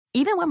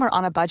Even when we're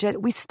on a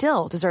budget, we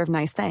still deserve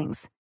nice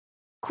things.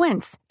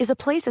 Quince is a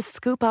place to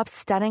scoop up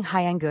stunning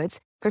high-end goods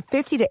for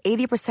 50 to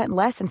 80%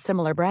 less than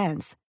similar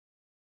brands.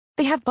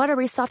 They have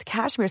buttery soft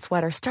cashmere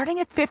sweaters starting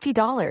at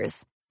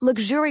 $50,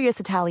 luxurious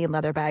Italian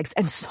leather bags,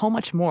 and so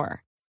much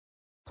more.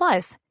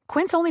 Plus,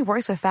 Quince only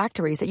works with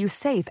factories that use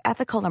safe,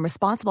 ethical, and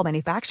responsible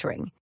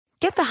manufacturing.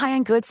 Get the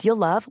high-end goods you'll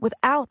love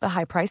without the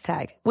high price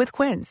tag with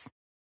Quince.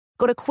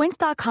 Go to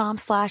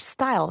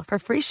quince.com/style for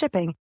free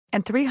shipping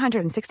and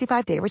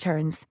 365-day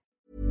returns.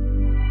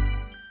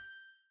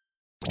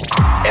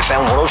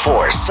 FM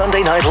 104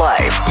 Sunday Night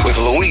Live with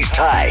Louise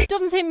Ty.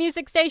 Dublin's hit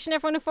music station,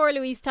 F104,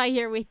 Louise Ty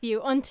here with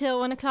you until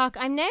 1 o'clock.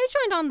 I'm now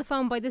joined on the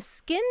phone by the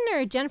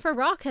Skinner, Jennifer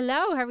Rock.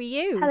 Hello, how are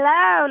you?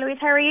 Hello, Louise,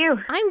 how are you?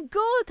 I'm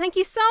good, thank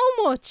you so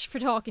much for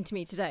talking to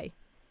me today.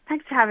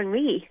 Thanks for having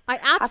me. I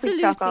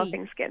absolutely... Happy to talk all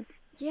things skin.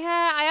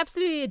 Yeah, I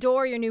absolutely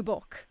adore your new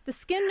book, The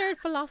Skinner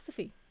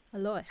Philosophy. I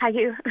love it. How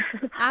you?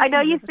 I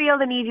know you feel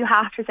the need, you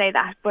have to say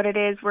that, but it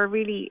is, we're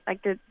really,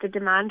 like, the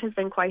demand has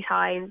been quite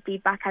high and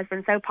feedback has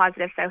been so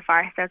positive so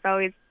far, so it's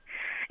always,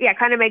 yeah,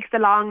 kind of makes the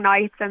long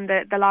nights and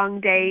the long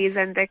days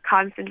and the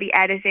constantly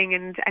editing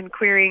and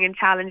querying and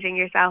challenging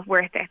yourself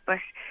worth it. But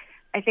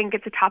I think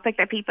it's a topic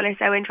that people are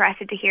so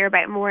interested to hear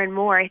about more and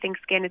more. I think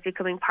skin is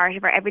becoming part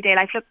of our everyday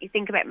life. Look, you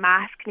think about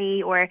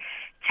maskne or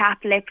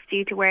chapped lips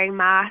due to wearing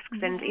masks,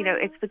 and you know,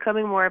 it's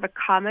becoming more of a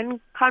common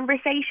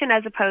conversation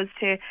as opposed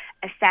to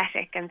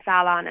aesthetic and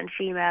salon and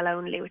female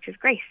only, which is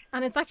great.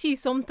 And it's actually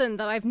something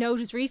that I've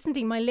noticed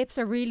recently. My lips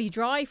are really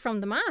dry from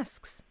the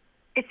masks.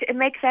 It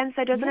makes sense,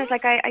 though, doesn't it?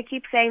 Like I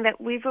keep saying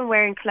that we've been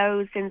wearing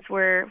clothes since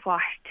we're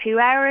 2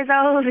 hours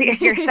old.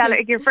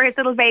 Your first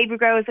little baby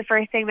grow is the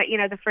first thing that, you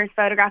know, the first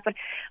photograph. But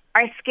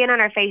our skin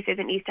on our face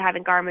isn't used to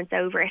having garments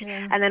over it.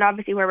 Yeah. And then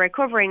obviously where we're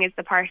covering is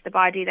the part of the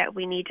body that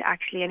we need to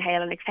actually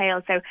inhale and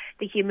exhale. So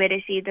the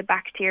humidity, the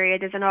bacteria,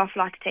 there's an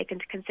awful lot to take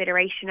into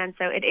consideration. And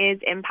so it is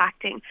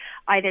impacting.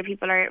 Either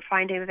people are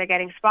finding that they're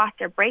getting spots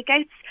or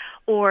breakouts,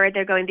 or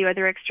they're going the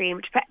other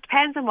extreme.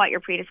 Depends on what you're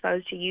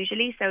predisposed to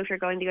usually. So if you're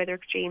going the other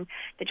extreme,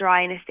 the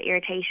dryness, the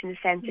irritation, the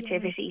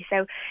sensitivity.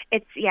 So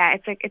it's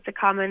a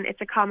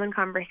common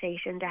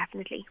conversation,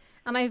 definitely.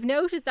 And I've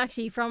noticed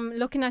actually from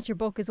looking at your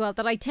book as well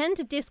that I tend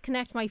to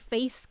disconnect my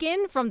face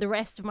skin from the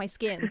rest of my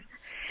skin.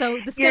 So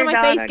the skin of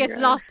my face gets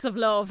lots of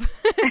love.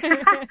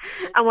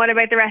 And what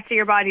about the rest of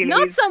your body, Louise?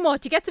 Not so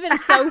much. It gets a bit of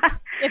soap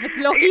if it's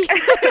lucky.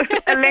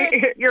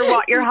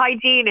 You're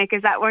hygienic,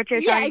 is that what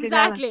you're trying to do?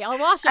 Yeah, exactly. I'll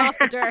wash off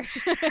the dirt.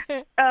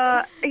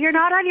 You're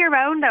not on your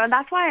own, though, and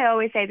that's why I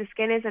always say the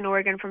skin is an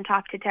organ from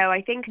top to toe.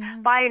 I think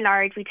by and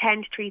large we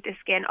tend to treat the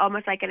skin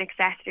almost like an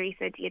accessory.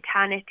 So do you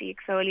tan it? Do you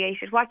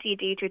exfoliate it? What do you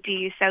do to it? Do you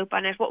use soap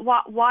on it?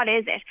 What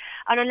is it?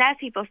 And unless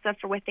people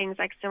suffer with things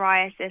like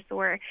psoriasis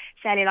or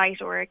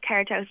cellulite or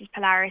keratosis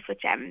pilaris,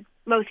 which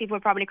most people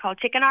would probably call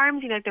chicken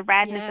arms, you know, the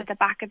redness at the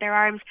back of their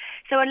arms.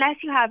 So unless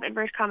you have,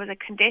 inverted commas, a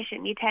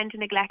condition, you tend to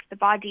neglect the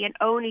body and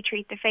only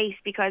treat the face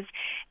because,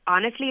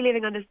 honestly,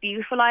 living on this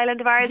beautiful island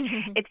of ours,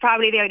 it's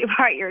probably the only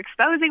part you're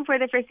exposing for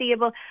the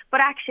foreseeable.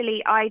 But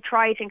actually, I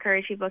try to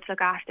encourage people to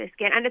look after their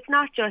skin. And it's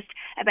not just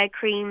about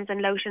creams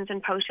and lotions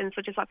and potions,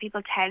 which is what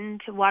people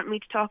tend to want me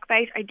to talk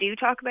about. I do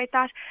talk about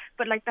that.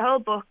 But like the whole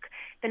book,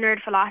 The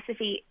Nerd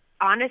Philosophy,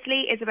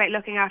 honestly, is about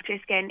looking after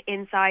your skin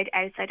inside,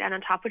 outside and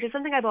on top, which is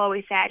something I've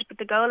always said. But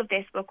the goal of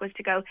this book was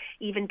to go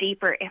even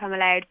deeper, if I'm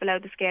allowed, below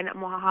the skin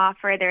and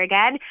further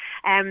again.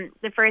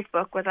 The first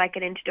book was like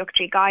an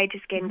introductory guide to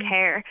skin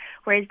care,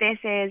 whereas this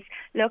is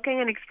looking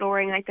and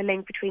exploring like the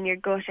link between your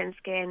gut and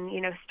skin, you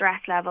know,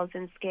 stress levels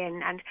in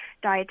skin and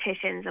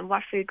dietitians and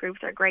what food groups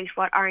are great,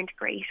 what aren't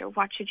great, or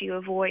what should you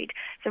avoid.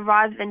 So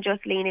rather than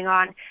just leaning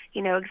on,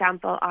 you know,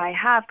 example, I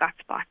have got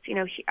spots, you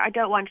know, I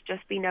don't want to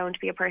just be known to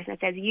be a person that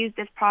says use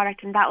this product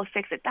and that will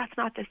fix it. That's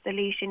not the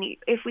solution.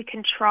 If we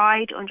can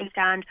try to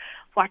understand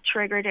what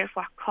triggered it,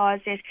 what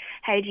caused it,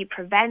 how do you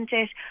prevent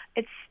it,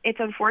 it's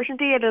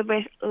unfortunately a little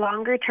bit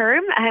longer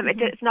term.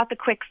 It's not the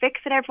quick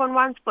fix that everyone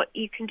wants, but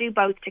you can do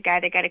both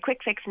together. Get a quick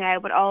fix now,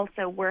 but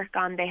also work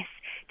on this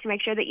to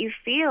make sure that you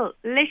feel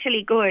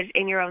literally good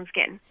in your own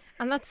skin.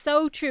 And that's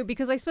so true,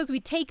 because I suppose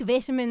we take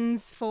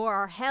vitamins for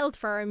our health,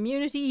 for our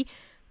immunity,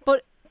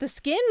 but the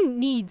skin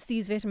needs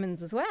these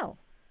vitamins as well.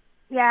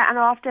 Yeah, and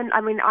often, I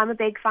mean, I'm a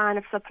big fan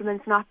of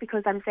supplements, not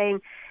because I'm saying,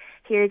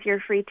 here's your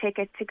free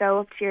ticket to go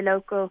up to your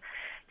local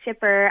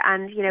chipper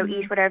and, you know,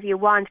 eat whatever you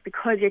want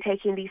because you're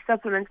taking these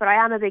supplements, but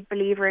I am a big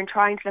believer in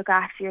trying to look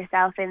after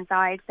yourself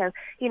inside. So,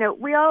 you know,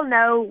 we all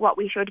know what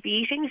we should be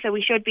eating, so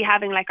we should be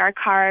having like our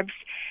carbs,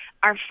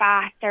 our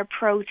fat, our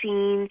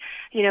protein,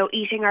 you know,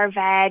 eating our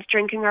veg,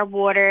 drinking our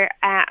water.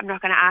 I'm not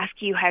going to ask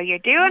you how you're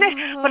doing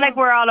it, but like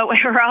we're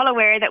all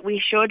aware that we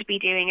should be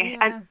doing it.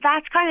 And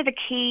that's kind of the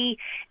key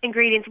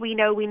ingredients we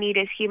know we need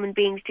as human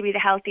beings to be the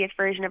healthiest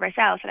version of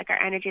ourselves, like our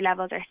energy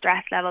levels, our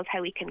stress levels, how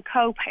we can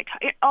cope,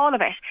 all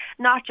of it,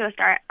 not just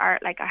our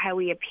how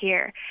we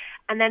appear.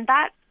 And then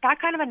that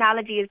kind of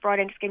analogy is brought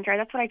into skincare.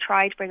 That's what I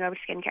try to bring over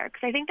to skincare,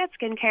 because I think that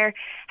skincare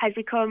has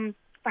become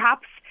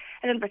perhaps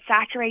a little bit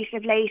saturated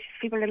of late.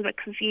 People are a little bit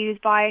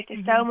confused by it.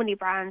 There's so many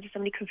brands, there's so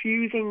many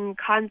confusing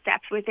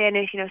concepts within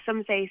it. You know,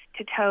 some say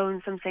to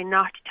tone, some say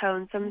not to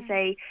tone, some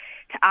say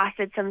to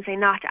acid, some say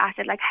not to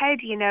acid. Like, how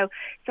do you know?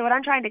 So what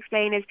I'm trying to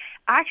explain is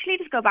actually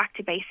just go back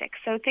to basics.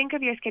 So think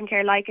of your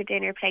skincare like a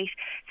dinner plate.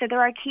 So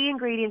there are key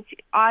ingredients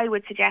I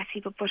would suggest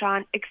people put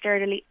on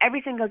externally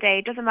every single day.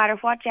 It doesn't matter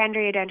what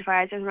gender you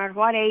identify as, it doesn't matter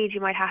what age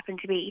you might happen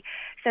to be.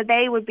 So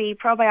they would be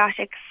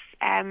probiotics.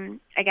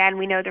 Again,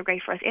 we know they're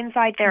great for us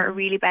inside. They're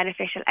really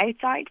beneficial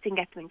outside. So you can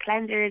get them in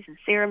cleansers and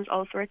serums,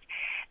 all sorts.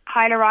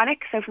 Hyaluronic,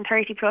 so from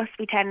 30 plus,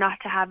 we tend not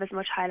to have as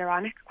much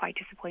hyaluronic. Quite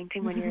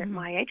disappointing when you're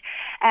my age.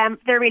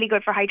 They're really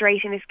good for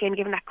hydrating the skin,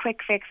 giving that quick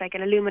fix, like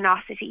an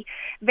luminosity.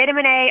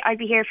 Vitamin A, I'd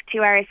be here for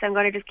 2 hours, so I'm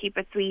going to just keep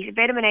it sweet.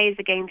 Vitamin A is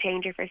a game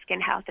changer for skin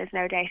health, there's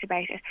no doubt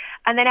about it.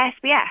 And then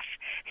SPF,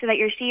 so that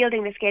you're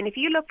shielding the skin. If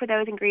you look for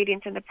those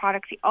ingredients in the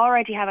products you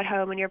already have at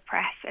home in your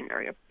press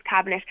or your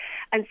cabinet,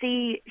 and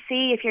see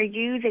if you're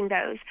using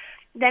those,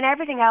 then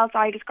everything else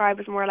I describe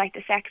as more like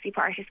the sexy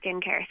part of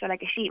skincare. So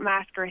like a sheet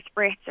mask or a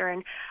spritz or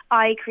an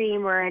eye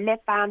cream or a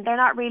lip balm, they're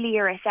not really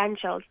your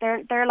essentials.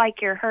 They're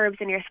like your herbs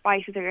and your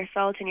spices or your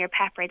salt and your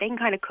pepper. They can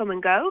kind of come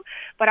and go,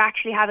 but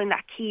actually having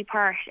that key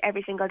part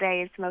every single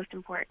day is the most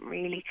important,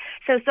 really.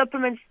 So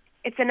supplements,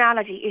 it's an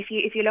analogy.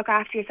 If you look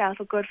after yourself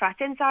with good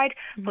fats inside,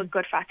 put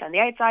good fats on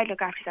the outside,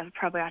 look after yourself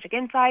with probiotic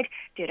inside,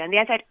 do it on the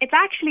outside. It's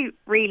actually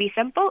really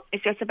simple.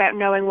 It's just about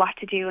knowing what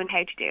to do and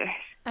how to do it.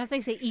 As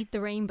they say, eat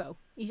the rainbow.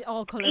 Eat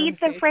all colours. Eat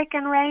the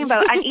frickin'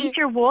 rainbow and eat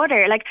your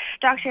water. Like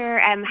Dr.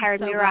 Howard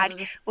so Murad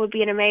would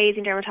be an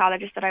amazing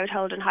dermatologist that I would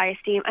hold in high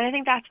esteem. And I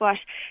think that's what,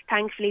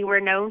 thankfully, we're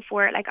known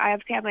for. Like, I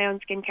obviously have my own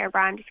skincare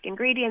brand, Skin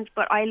Ingredients,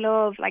 but I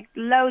love like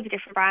loads of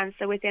different brands.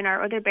 So within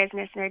our other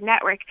business and our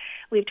network,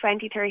 we have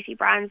 20, 30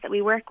 brands that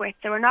we work with.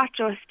 So we're not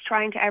just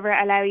trying to ever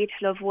allow you to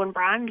love one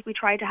brand. We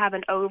try to have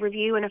an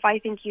overview. And if I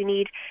think you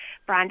need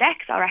brand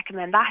X, I'll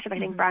recommend that. If I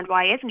think brand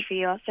Y isn't for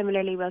you,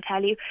 similarly, we'll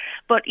tell you.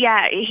 But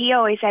yeah, he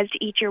always says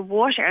to eat your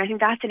water. And I think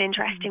that's an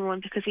interesting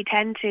one because we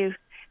tend to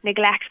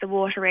neglect the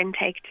water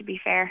intake, to be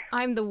fair.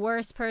 I'm the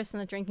worst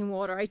person at drinking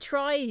water. I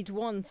tried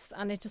once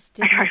and it just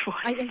didn't.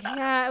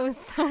 Yeah, it was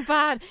so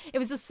bad. It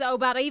was just so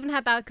bad. I even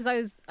had that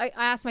because I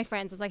asked my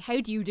friends, I was like,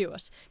 how do you do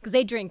it? Because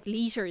they drink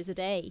litres a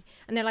day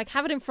and they're like,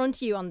 have it in front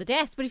of you on the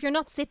desk. But if you're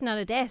not sitting at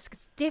a desk,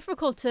 it's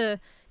difficult to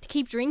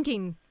keep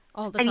drinking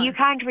all the time. And you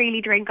can't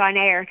really drink on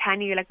air, can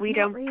you? Like, we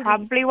don't really.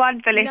 Probably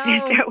want the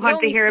listeners don't want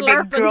to hear a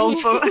big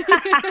gulp.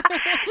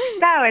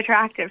 So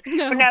attractive.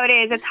 No. But no, it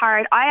is. It's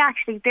hard.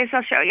 This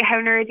will show you how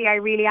nerdy I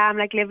really am,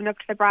 like living up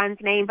to the brand's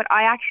name. But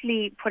I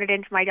actually put it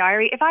into my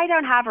diary. If I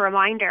don't have a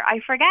reminder, I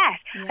forget.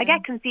 Yeah. I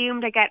get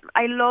consumed.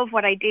 I love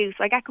what I do,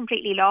 so I get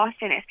completely lost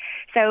in it.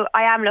 So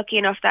I am lucky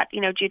enough that, you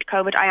know, due to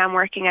COVID, I am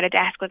working at a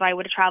desk because I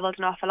would have travelled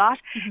an awful lot.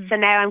 So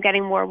now I'm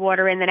getting more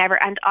water in than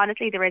ever. And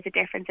honestly, there is a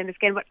difference in the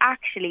skin. But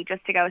actually,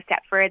 just to go a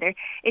step further,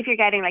 if you're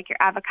getting like your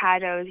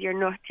avocados, your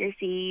nuts, your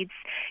seeds,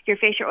 your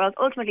fish oils,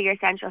 ultimately your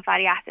essential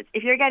fatty acids,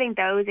 if you're getting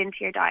those into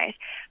your diet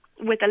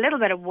with a little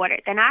bit of water,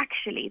 then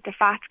actually the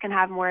fats can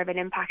have more of an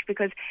impact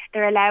because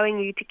they're allowing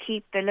you to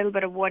keep the little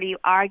bit of water you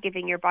are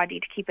giving your body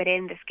to keep it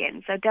in the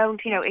skin. So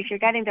don't, you know, if you're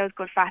getting those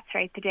good fats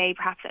throughout the day,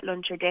 perhaps at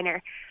lunch or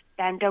dinner,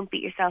 then don't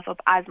beat yourself up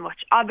as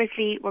much.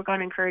 Obviously, we're going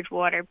to encourage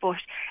water, but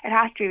it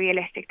has to be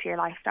realistic to your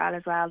lifestyle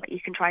as well, that you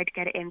can try to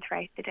get it in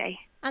throughout the day.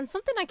 And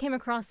something I came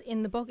across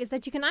in the book is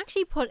that you can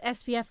actually put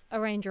SPF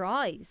around your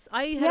eyes.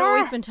 I had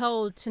always been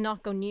told to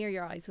not go near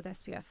your eyes with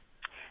SPF.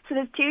 So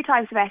there's two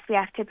types of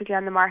SPF typically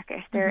on the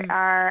market. There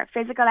are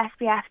physical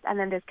SPFs and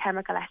then there's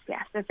chemical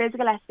SPF. So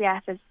physical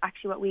SPF is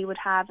actually what we would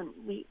have, and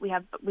we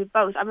have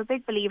both. I'm a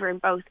big believer in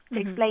both to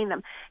explain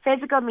them.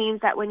 Physical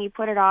means that when you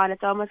put it on,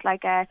 it's almost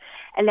like a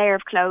layer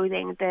of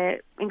clothing. The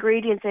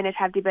ingredients in it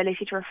have the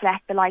ability to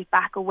reflect the light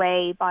back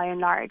away, by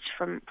and large,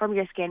 from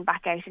your skin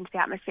back out into the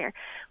atmosphere.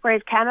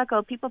 Whereas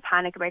chemical, people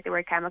panic about the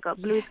word chemical.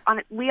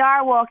 We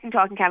are walking,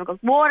 talking chemicals.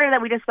 Water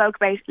that we just spoke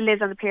about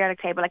lives on the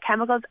periodic table. Like,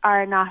 chemicals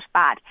are not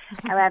bad.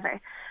 However,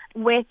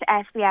 with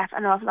SPF,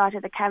 an awful lot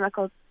of the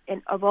chemicals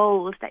of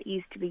old that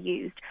used to be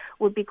used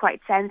would be quite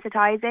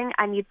sensitizing,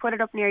 and you'd put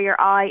it up near your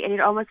eye and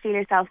you'd almost feel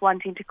yourself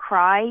wanting to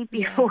cry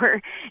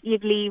before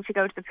you'd leave to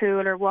go to the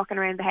pool or walking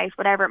around the house,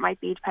 whatever it might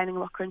be, depending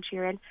on what country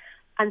you're in.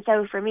 And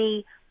so for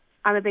me,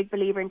 I'm a big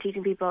believer in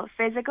teaching people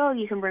physical.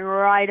 You can bring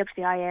right up to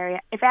the eye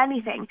area. If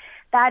anything,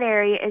 that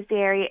area is the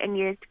area in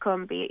years to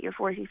come, be it your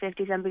 40s,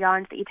 50s and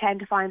beyond, that you tend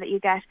to find that you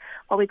get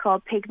what we call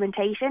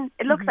pigmentation.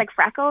 It looks like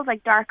freckles,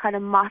 like dark kind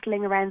of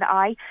mottling around the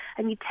eye.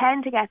 And you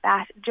tend to get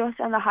that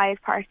just on the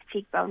highest part of the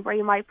cheekbone, where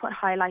you might put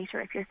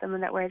highlighter if you're someone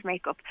that wears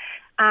makeup.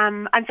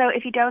 And so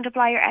if you don't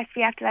apply your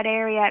SPF to that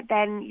area,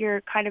 then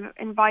you're kind of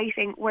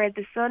inviting where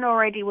the sun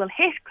already will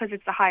hit, because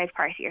it's the highest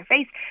part of your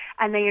face,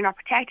 and then you're not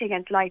protecting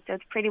against light. So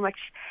it's pretty much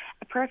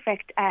a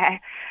perfect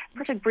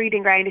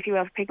breeding ground, if you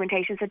will, for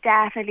pigmentation. So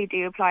definitely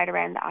do apply it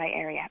around the eye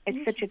area.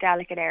 It's such a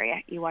delicate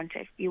area. You want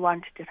to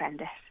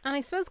defend it. And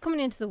I suppose coming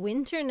into the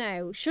winter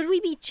now, should we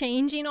be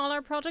changing all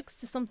our products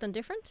to something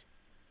different?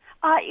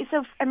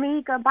 So for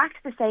me, going back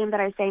to the same that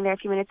I was saying there a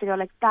few minutes ago,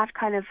 like that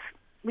kind of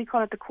we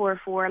call it the core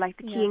four, like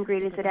the key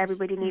ingredients that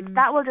everybody needs. Mm.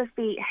 That will just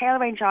be hail,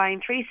 rain,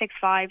 shine,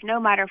 365, no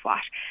matter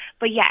what.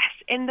 But yes,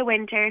 in the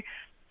winter,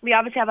 we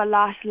obviously have a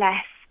lot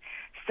less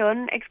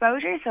sun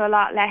exposure, so a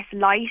lot less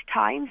light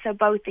time. So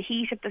both the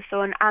heat of the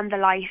sun and the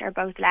light are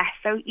both less.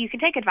 So you can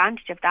take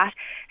advantage of that.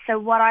 So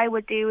what I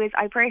would do is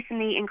I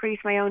personally increase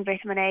my own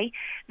vitamin A.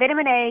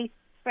 Vitamin A,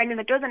 for anyone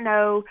that doesn't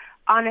know,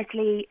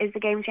 honestly is the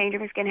game changer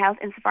for skin health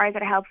insofar as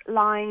that it helps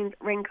lines,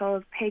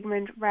 wrinkles,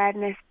 pigment,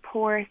 redness,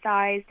 pore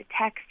size, the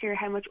texture,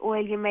 how much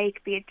oil you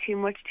make, be it too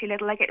much, too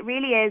little. Like, it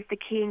really is the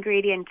key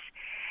ingredient.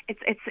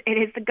 It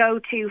is the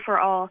go-to for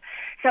all.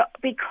 So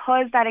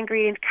because that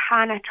ingredient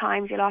can at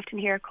times, you'll often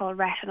hear it called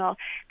retinol,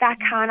 that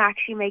can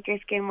actually make your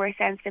skin more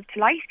sensitive to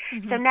light.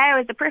 Mm-hmm. So now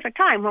is the perfect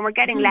time when we're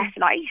getting less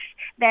light,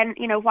 then,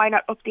 you know, why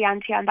not up the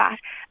ante on that?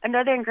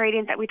 Another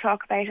ingredient that we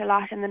talk about a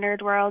lot in the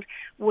nerd world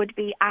would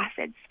be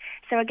acids.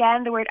 So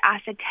again, the word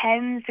acid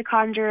tends to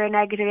conjure a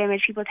negative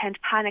image. People tend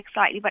to panic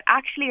slightly, but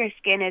actually your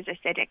skin is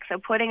acidic. So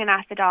putting an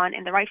acid on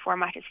in the right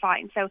format is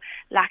fine. So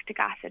lactic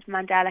acid,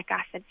 mandelic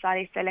acid,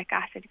 salicylic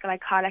acid,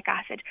 glycolic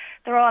acid,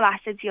 they're all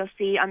acids you'll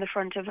see on the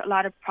front of a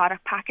lot of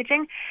product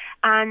packaging.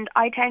 And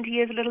I tend to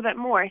use a little bit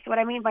more. So what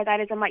I mean by that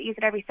is I might use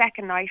it every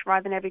second night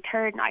rather than every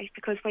third night,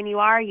 because when you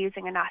are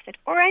using an acid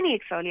or any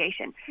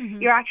exfoliation,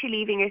 you're actually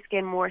leaving your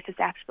skin more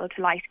susceptible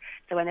to light.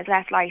 So when there's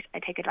less light, I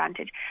take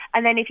advantage.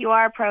 And then if you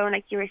are prone,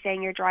 like you were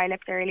saying, your dry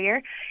lips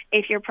earlier,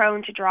 if you're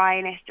prone to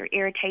dryness or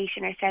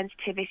irritation or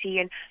sensitivity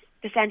and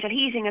the central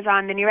heating is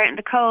on, then you're out in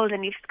the cold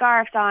and you've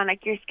scarves on,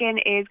 like your skin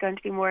is going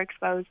to be more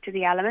exposed to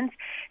the elements.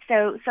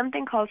 So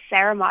something called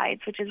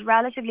ceramides, which is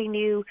relatively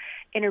new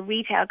in a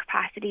retail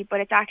capacity, but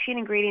it's actually an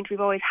ingredient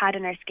we've always had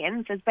in our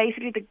skin. So it's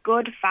basically the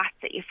good fats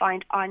that you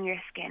find on your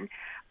skin.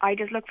 I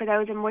just look for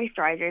those in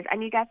moisturisers,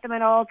 and you get them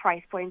at all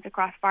price points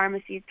across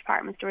pharmacies,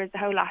 department stores, the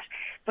whole lot.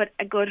 But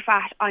a good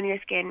fat on your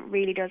skin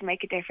really does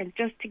make a difference,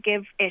 just to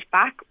give it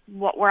back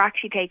what we're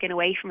actually taking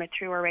away from it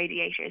through our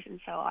radiators and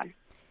so on.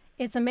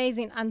 It's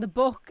amazing, and the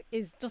book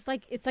is just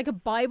like, it's like a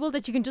Bible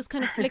that you can just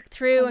kind of flick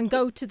through and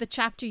go to the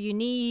chapter you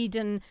need,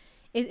 and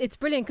it's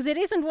brilliant because it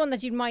isn't one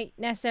that you might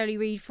necessarily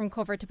read from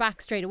cover to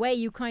back straight away.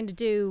 You kind of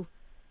do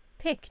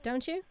pick,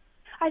 don't you?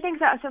 I think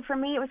so. So for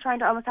me, it was trying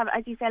to almost have,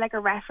 as you say, like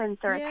a reference,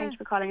 or thanks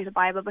for calling it a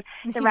Bible, but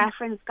the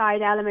reference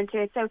guide element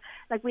to it. So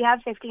like we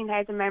have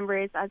 15,000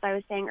 members, as I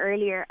was saying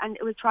earlier, and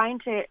it was trying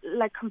to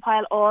like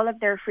compile all of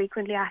their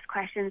frequently asked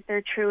questions,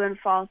 their true and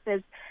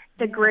falses,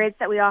 the grids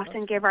that we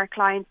often give our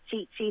clients,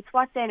 cheat sheets,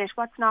 what's in it,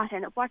 what's not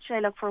in it, what should I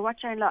look for, what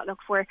should I not look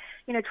for,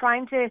 you know,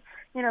 trying to,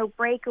 you know,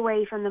 break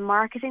away from the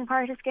marketing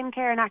part of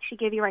skincare and actually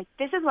give you, right,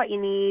 this is what you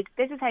need,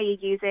 this is how you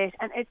use it,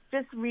 and it's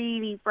just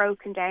really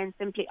broken down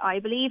simply, I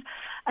believe.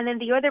 And then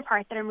the other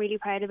part that I'm really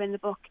proud of in the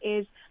book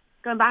is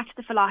going back to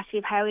the philosophy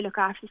of how we look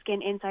after the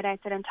skin inside,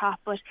 outside and top.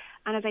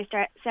 And as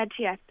I said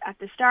to you at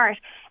the start,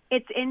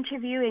 it's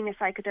interviewing a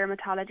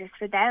psychodermatologist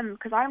for them,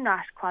 because I'm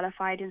not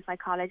qualified in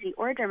psychology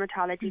or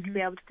dermatology to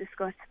be able to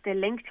discuss the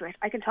link to it.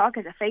 I can talk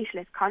as a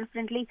facialist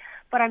confidently,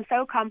 but I'm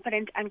so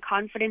competent and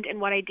confident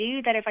in what I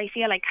do that if I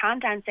feel I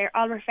can't answer,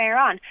 I'll refer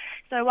on.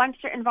 So I wanted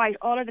to invite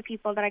all of the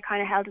people that I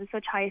kind of held in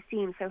such high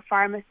esteem, so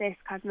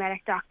pharmacists,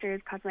 cosmetic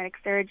doctors, cosmetic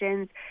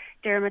surgeons,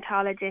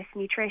 dermatologists,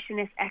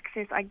 nutritionists,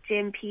 experts like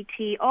gym,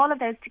 PT, all of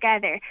those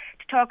together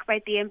to talk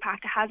about the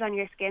impact it has on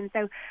your skin.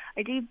 So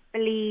I do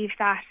believe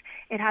that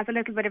it has a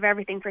little bit of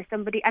everything for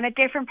somebody and at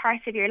different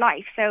parts of your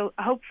life. So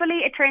hopefully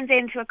it turns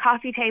into a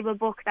coffee table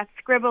book that's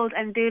scribbled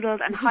and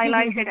doodled and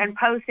highlighted and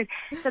posted,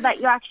 so that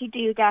you actually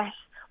do get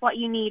what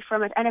you need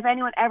from it. And if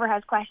anyone ever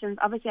has questions,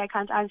 obviously I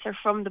can't answer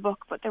from the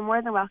book, but they're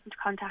more than welcome to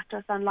contact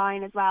us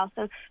online as well.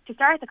 So to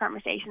start the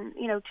conversation,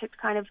 you know, to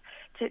kind of,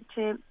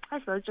 to I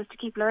suppose, just to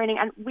keep learning.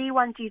 And we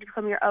want you to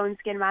become your own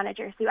skin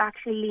manager, so you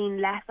actually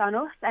lean less on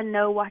us and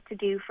know what to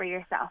do for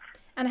yourself.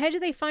 And how do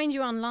they find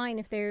you online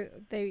if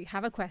they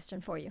have a question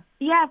for you?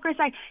 Yeah, of course.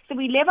 So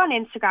we live on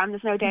Instagram,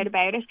 there's no doubt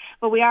about it,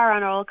 but we are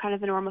on all kind of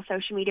the normal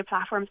social media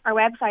platforms. Our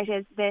website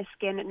is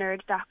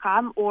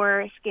theskinnerd.com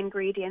or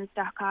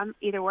skingredients.com,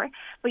 either or.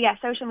 But yeah,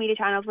 social media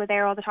channels, we're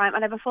there all the time.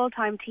 And I have a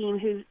full-time team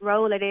whose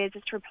role it is to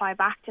reply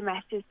back to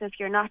messages. So if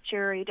you're not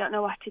sure, you don't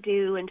know what to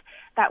do, and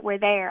that we're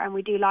there, and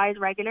we do lives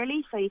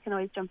regularly, so you can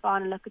always jump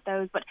on and look at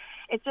those. But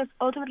it's just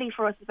ultimately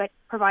for us about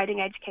providing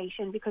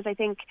education, because I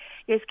think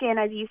your skin,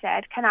 as you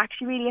said, can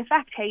actually really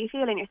affect how you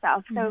feel in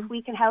yourself. So if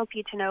we can help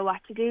you to know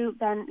what to do,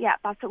 then yeah,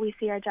 that's what we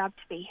see our job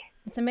to be.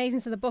 It's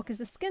amazing. So the book is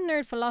The Skin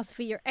Nerd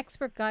Philosophy, Your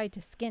Expert Guide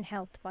to Skin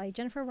Health by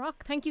Jennifer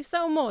Rock. Thank you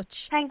so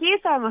much. Thank you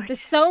so much.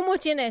 There's so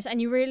much in it, and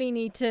you really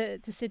need to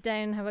sit down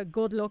and have a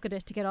good look at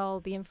it to get all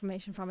the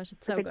information from it.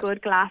 It's so good. A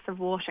good glass of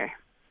water.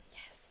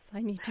 Yes,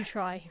 I need to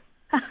try.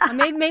 And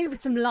maybe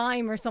with some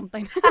lime or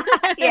something.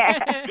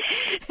 Yeah.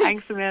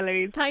 Thanks a million,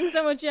 Louise. Thanks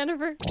so much,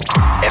 Jennifer.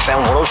 FM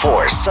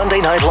 104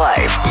 Sunday Night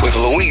Live with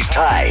Louise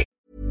Ty.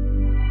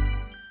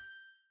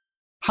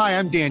 Hi,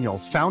 I'm Daniel,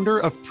 founder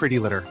of Pretty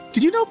Litter.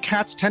 Did you know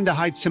cats tend to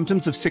hide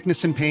symptoms of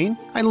sickness and pain?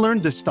 I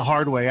learned this the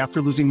hard way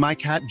after losing my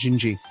cat,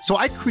 Gingy. So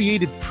I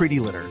created Pretty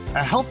Litter,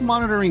 a health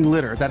monitoring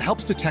litter that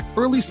helps detect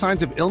early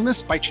signs of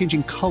illness by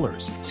changing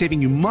colors, saving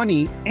you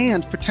money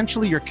and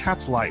potentially your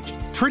cat's life.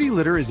 Pretty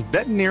Litter is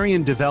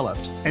veterinarian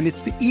developed, and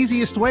it's the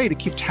easiest way to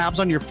keep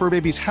tabs on your fur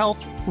baby's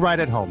health right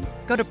at home.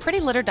 Go to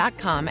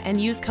prettylitter.com and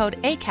use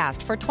code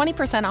ACAST for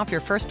 20% off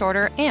your first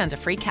order and a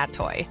free cat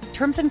toy.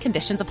 Terms and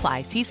conditions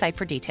apply. See site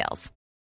for details.